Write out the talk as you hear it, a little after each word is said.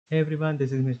Hey everyone,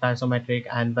 this is Mr. Isometric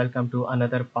and welcome to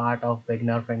another part of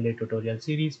beginner friendly tutorial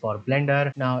series for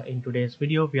Blender. Now in today's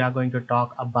video we are going to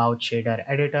talk about shader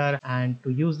editor, and to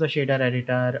use the shader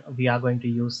editor we are going to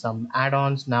use some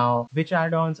add-ons. Now which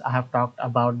add-ons, I have talked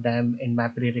about them in my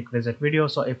prerequisite video,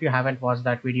 so if you haven't watched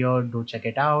that video, do check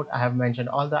it out. I have mentioned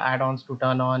all the add-ons to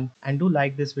turn on, and do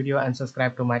like this video and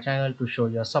subscribe to my channel to show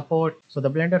your support. So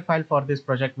the Blender file for this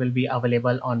project will be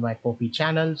available on my Ko-fi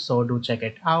channel, so do check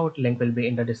it out. Link will be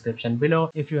in the description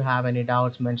below. If you have any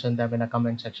doubts, mention them in a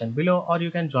comment section below, or you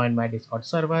can join my Discord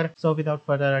server. So without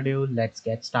further ado, let's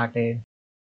get started.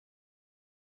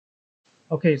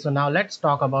 Okay, so now let's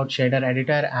talk about shader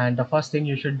editor, and the first thing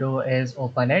you should do is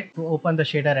open it. To open the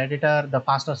shader editor, the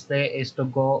fastest way is to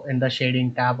go in the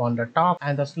shading tab on the top,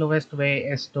 and the slowest way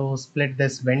is to split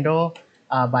this window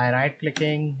by right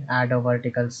clicking, add a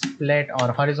vertical split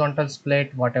or horizontal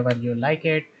split, whatever you like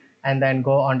it, and then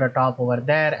go on the top over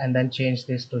there and then change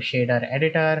this to shader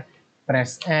editor.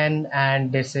 Press N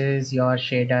and this is your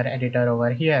shader editor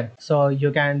over here. So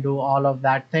you can do all of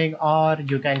that thing, or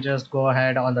you can just go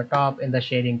ahead on the top in the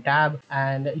shading tab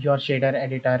and your shader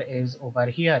editor is over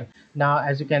here. Now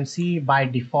as you can see, by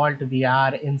default we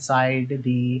are inside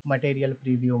the material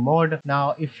preview mode.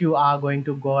 Now if you are going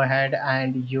to go ahead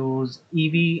and use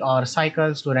Eevee or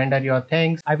cycles to render your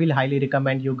things, I will highly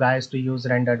recommend you guys to use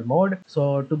rendered mode.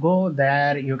 So to go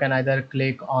there, you can either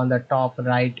click on the top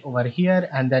right over here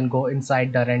and then go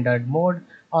inside the rendered mode,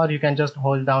 or you can just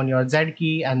hold down your Z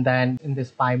key and then in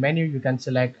this pie menu you can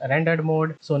select rendered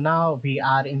mode. So now we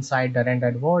are inside the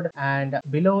rendered mode, and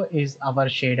below is our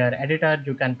shader editor.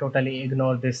 You can totally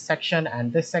ignore this section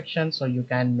and this section, so you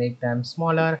can make them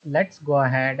smaller. Let's go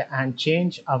ahead and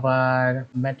change our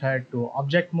method to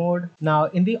object mode. Now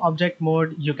in the object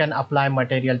mode you can apply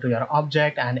material to your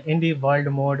object, and in the world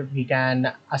mode we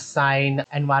can assign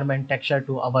environment texture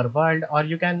to our world, or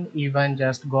you can even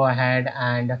just go ahead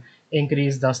and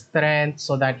increase the strength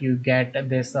so that you get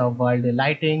this world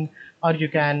lighting, or you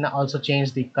can also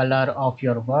change the color of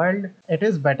your world. It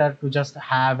is better to just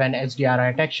have an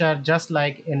HDRI texture just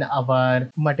like in our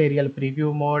material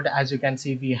preview mode. As you can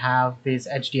see, we have this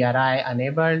HDRI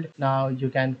enabled. Now you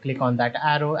can click on that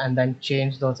arrow and then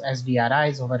change those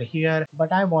HDRIs over here,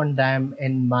 but I want them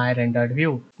in my rendered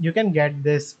view. You can get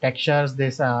this textures,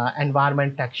 this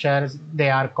environment textures,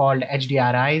 they are called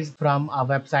HDRIs, from a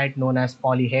website known as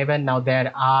Polyhaven. Now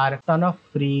there are a ton of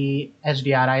free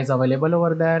HDRIs available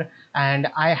over there, and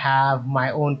I have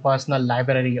my own personal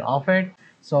library of it.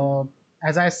 So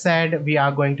as I said, we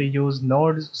are going to use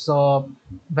nodes. So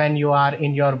when you are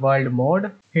in your world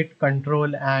mode, hit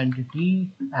Control and T,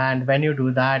 and when you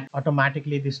do that,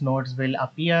 automatically these nodes will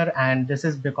appear, and this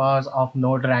is because of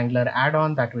Node Wrangler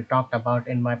add-on that we talked about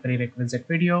in my prerequisite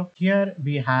video. Here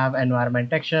we have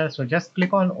environment texture, so just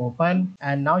click on open,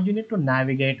 and now you need to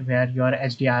navigate where your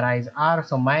HDRIs are.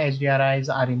 So my HDRIs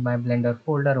are in my Blender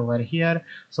folder over here.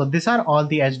 So these are all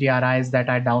the HDRIs that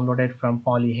I downloaded from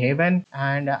Polyhaven,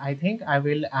 and I think I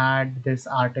will add this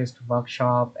artist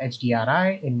workshop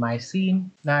HDRI in my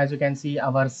scene. Now as you can see,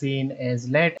 our scene is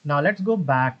lit. Now let's go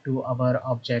back to our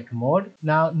object mode.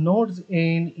 Now nodes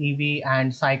in Eevee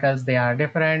and cycles, they are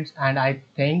different, and I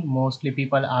think mostly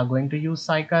people are going to use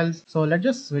cycles. So let's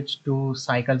just switch to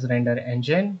cycles render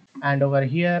engine, and over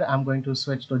here I'm going to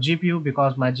switch to GPU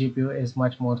because my GPU is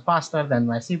much more faster than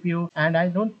my CPU, and I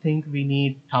don't think we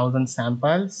need 1000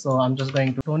 samples, so I'm just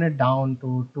going to tone it down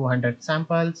to 200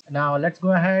 samples. Now let's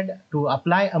go ahead to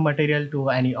apply a material to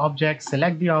any object.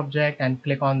 Select the object and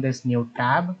click on this new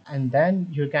tab, and then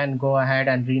you can go ahead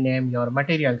and rename your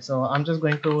material. So I'm just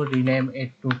going to rename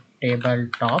it to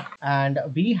tabletop, and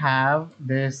we have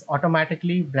this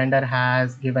automatically. Blender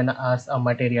has given us a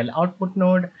material output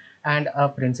node and a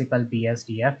principal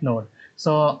BSDF node.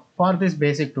 So for this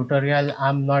basic tutorial,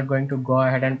 I'm not going to go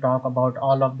ahead and talk about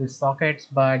all of these sockets,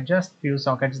 but just few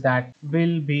sockets that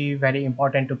will be very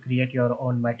important to create your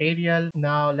own material.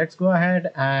 Now let's go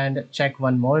ahead and check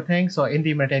one more thing. So in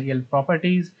the material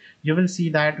properties, you will see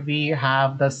that we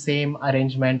have the same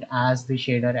arrangement as the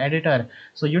shader editor.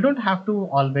 So you don't have to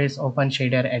always open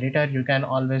shader editor. You can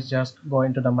always just go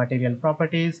into the material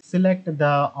properties, select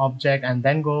the object, and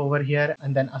then go over here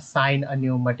and then assign a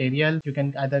new material. You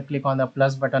can either click on the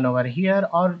plus button over here,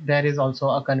 or there is also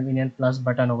a convenient plus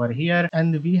button over here,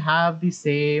 and we have the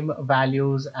same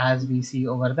values as we see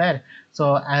over there.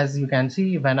 So as you can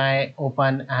see, when I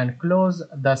open and close,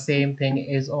 the same thing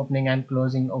is opening and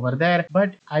closing over there.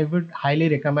 But I would highly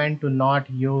recommend to not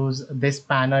use this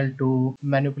panel to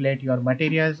manipulate your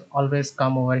materials. Always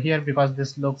come over here because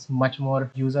this looks much more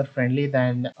user friendly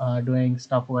than doing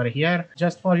stuff over here.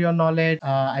 Just for your knowledge,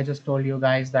 I just told you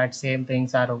guys that same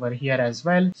things are over here as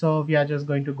well. So we are just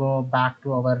going to go back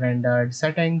to our rendered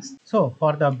settings. So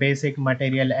for the basic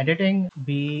material editing,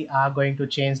 we are going to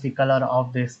change the color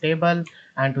of this table,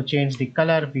 and to change the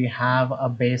color we have a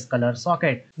base color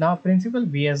socket. Now principal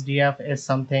BSDF is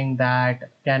something that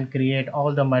can create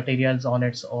all the materials on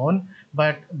its own,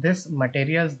 but this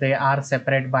materials, they are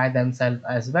separate by themselves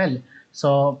as well.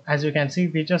 So as you can see,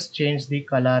 we just changed the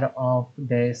color of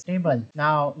this table.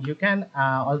 Now you can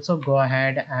also go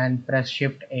ahead and press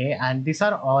Shift A, and these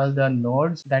are all the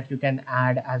nodes that you can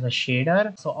add as a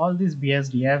shader. So all these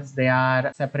BSDFs, they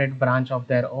are separate branch of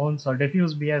their own. So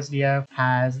diffuse BSDF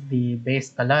has the base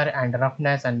color and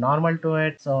roughness and normal to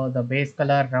it. So the base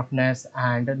color, roughness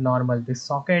and normal, this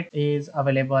socket is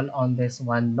available on this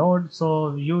one node.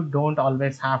 So you don't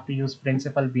always have to use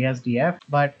principal BSDF,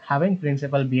 but having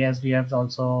principal BSDF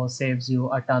also saves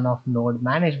you a ton of node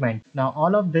management. Now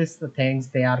all of these things,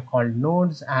 they are called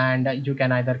nodes, and you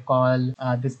can either call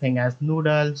this thing as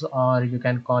noodles, or you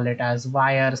can call it as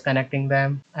wires connecting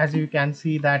them. As you can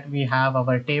see that we have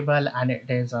our table and it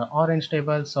is an orange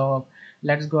table. So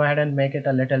let's go ahead and make it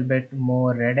a little bit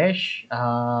more reddish,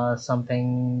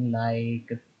 something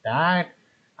like that.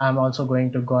 I'm also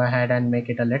going to go ahead and make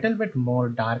it a little bit more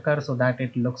darker so that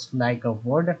it looks like a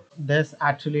wood. This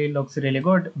actually looks really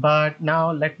good, but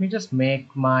now let me just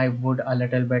make my wood a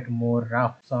little bit more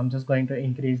rough. So I'm just going to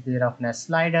increase the roughness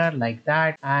slider like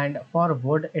that. And for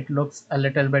wood, it looks a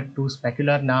little bit too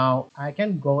specular. Now I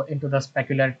can go into the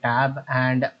specular tab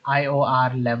and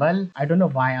IOR level. I don't know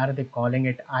why are they calling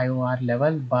it IOR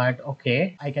level, but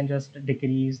okay, I can just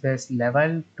decrease this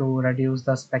level to reduce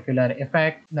the specular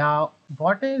effect. Now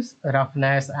what is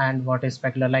roughness and what is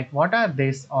specular? Like, what are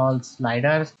these all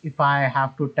sliders? If I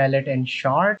have to tell it in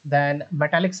short, then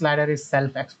metallic slider is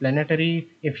self-explanatory.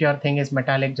 If your thing is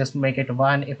metallic, just make it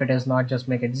 1. If it is not, just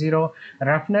make it 0.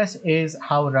 Roughness is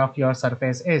how rough your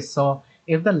surface is. So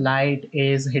if the light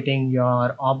is hitting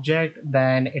your object,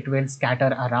 then it will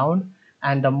scatter around,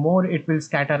 and the more it will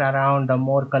scatter around, the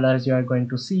more colors you are going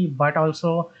to see, but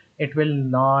also it will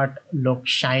not look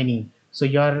shiny. So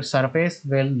your surface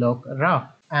will look rough.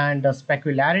 And the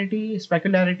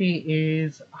specularity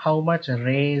is how much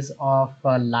rays of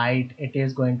light it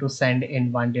is going to send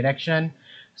in one direction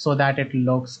so that it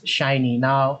looks shiny.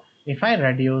 Now if I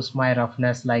reduce my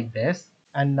roughness like this,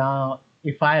 and now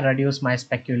if I reduce my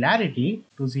specularity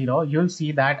to 0, you'll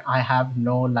see that I have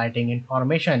no lighting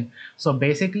information. So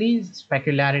basically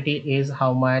specularity is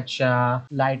how much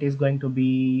light is going to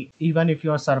be. Even if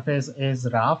your surface is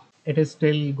rough, it is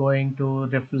still going to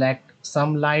reflect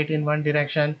some light in one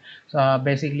direction. So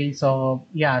basically, so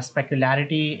yeah,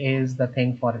 specularity is the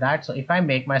thing for that. So if I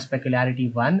make my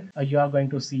specularity 1, you are going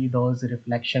to see those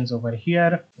reflections over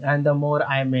here. And the more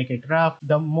I make it rough,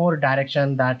 the more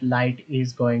direction that light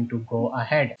is going to go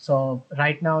ahead. So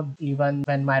right now, even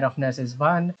when my roughness is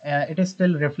 1, it is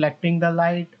still reflecting the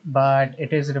light, but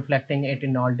it is reflecting it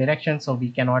in all directions. So we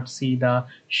cannot see the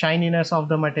shininess of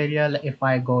the material. If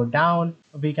I go down,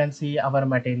 we can see our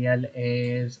material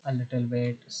is a little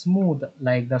bit smooth,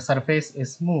 like the surface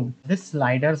is smooth. This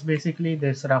sliders, basically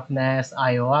this roughness,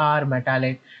 IOR,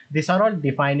 metallic, these are all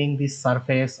defining the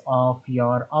surface of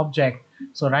your object.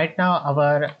 So right now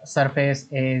our surface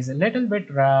is a little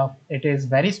bit rough. It is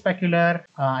very specular.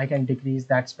 I can decrease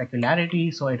that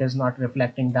specularity so it is not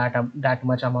reflecting that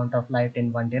much amount of light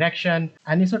in one direction.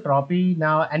 Anisotropy.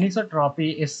 Now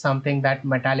anisotropy is something that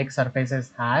metallic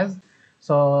surfaces has.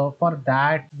 So for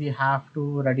that, we have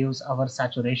to reduce our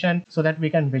saturation so that we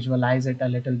can visualize it a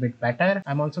little bit better.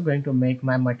 I'm also going to make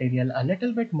my material a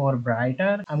little bit more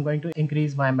brighter. I'm going to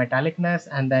increase my metallicness,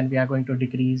 and then we are going to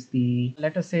decrease the,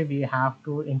 let us say we have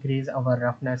to increase our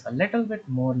roughness a little bit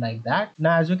more like that.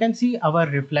 Now, as you can see, our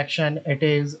reflection, it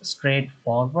is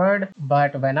straightforward,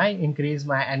 but when I increase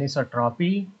my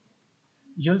anisotropy,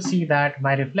 you'll see that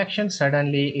my reflection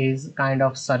suddenly is kind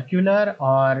of circular,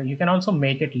 or you can also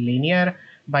make it linear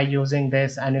by using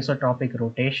this anisotropic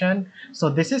rotation. So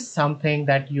this is something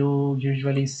that you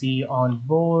usually see on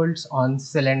bolts, on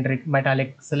cylindric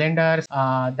metallic cylinders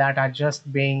that are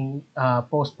just being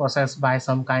post-processed by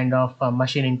some kind of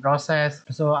machining process.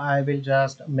 So I will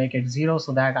just make it 0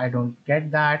 so that I don't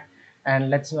get that. And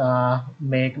let's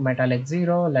make metallic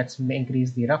 0. Let's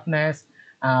increase the roughness.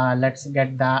 Let's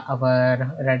get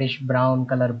our reddish brown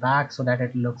color back so that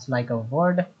it looks like a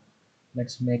wood.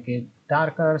 Let's make it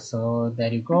darker. So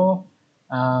there you go.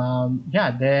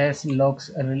 Yeah, this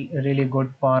looks really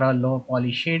good for a low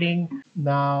poly shading.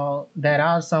 Now there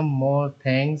are some more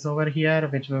things over here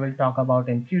which we will talk about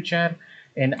in future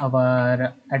in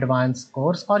our advanced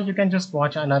course, or you can just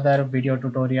watch another video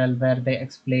tutorial where they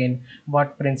explain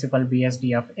what principal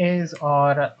BSDF is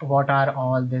or what are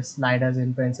all these sliders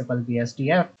in principal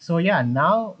BSDF. So yeah,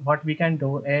 now what we can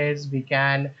do is we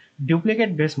can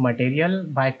duplicate this material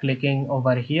by clicking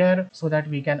over here so that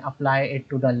we can apply it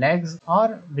to the legs,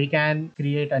 or we can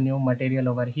create a new material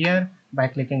over here by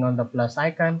clicking on the plus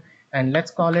icon, and let's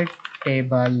call it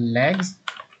table legs.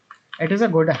 It is a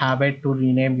good habit to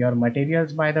rename your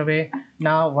materials, by the way.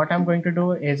 Now what I'm going to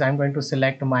do is I'm going to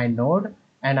select my node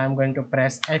and I'm going to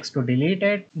press X to delete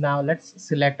it. Now let's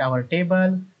select our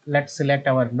table. Let's select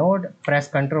our node, press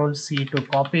Ctrl C to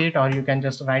copy it, or you can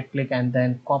just right click and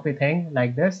then copy thing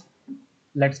like this.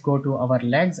 Let's go to our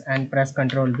legs and press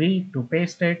Ctrl V to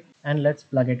paste it, and let's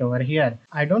plug it over here.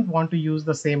 I don't want to use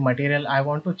the same material. I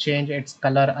want to change its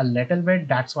color a little bit.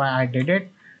 That's why I did it.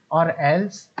 Or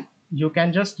else you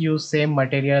can just use same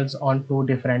materials on two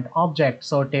different objects.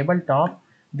 So tabletop,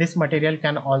 this material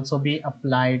can also be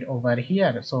applied over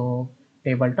here. So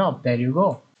tabletop, there you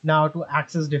go. Now to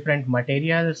access different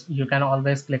materials, you can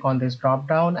always click on this drop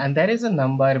down, and there is a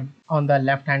number on the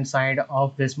left hand side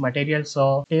of this material.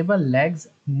 So table legs,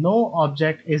 no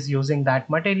object is using that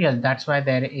material. That's why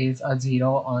there is a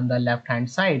 0 on the left hand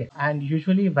side. And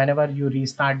usually whenever you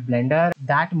restart Blender,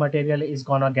 that material is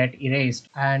gonna get erased.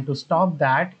 And to stop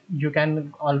that, you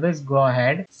can always go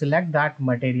ahead, select that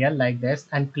material like this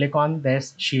and click on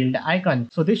this shield icon.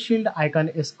 So this shield icon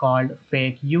is called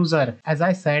fake user. As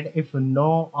I said, if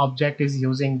no object is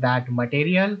using that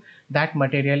material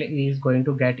is going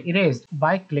to get erased.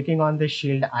 By clicking on the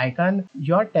shield icon,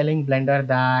 you're telling Blender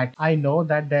that I know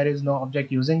that there is no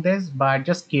object using this, but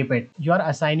just keep it. You're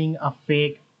assigning a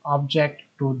fake object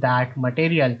to that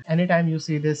material. Anytime you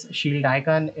see this shield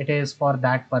icon, it is for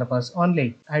that purpose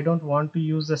only. I don't want to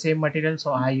use the same material,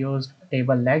 so I used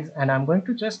table legs, and I'm going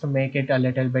to just make it a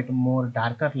little bit more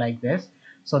darker like this,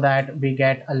 so that we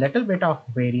get a little bit of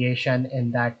variation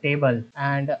in that table.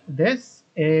 And this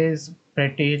is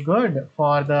pretty good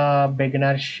for the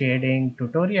beginner shading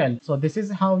tutorial. So this is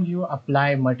how you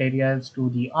apply materials to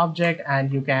the object,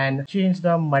 and you can change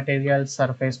the material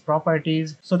surface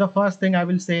properties. So the first thing I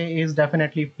will say is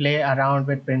definitely play around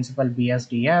with Principal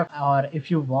BSDF, or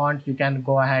if you want, you can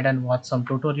go ahead and watch some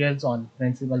tutorials on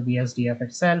Principal BSDF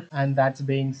itself. And that's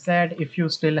being said, if you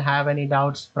still have any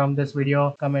doubts from this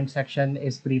video, comment section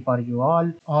is free for you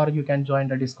all, or you can join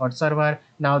the Discord server.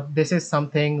 Now this is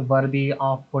something worthy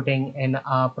of putting in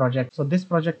a project. So this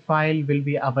project file will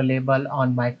be available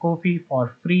on my Ko-fi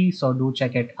for free, so do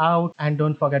check it out. And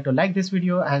don't forget to like this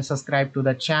video and subscribe to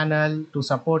the channel to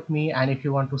support me. And if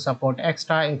you want to support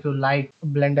extra, if you like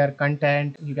Blender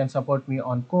content, you can support me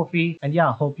on Ko-fi. And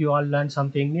yeah, hope you all learned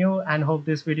something new and hope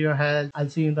this video helped. I'll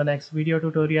see you in the next video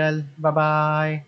tutorial. Bye bye.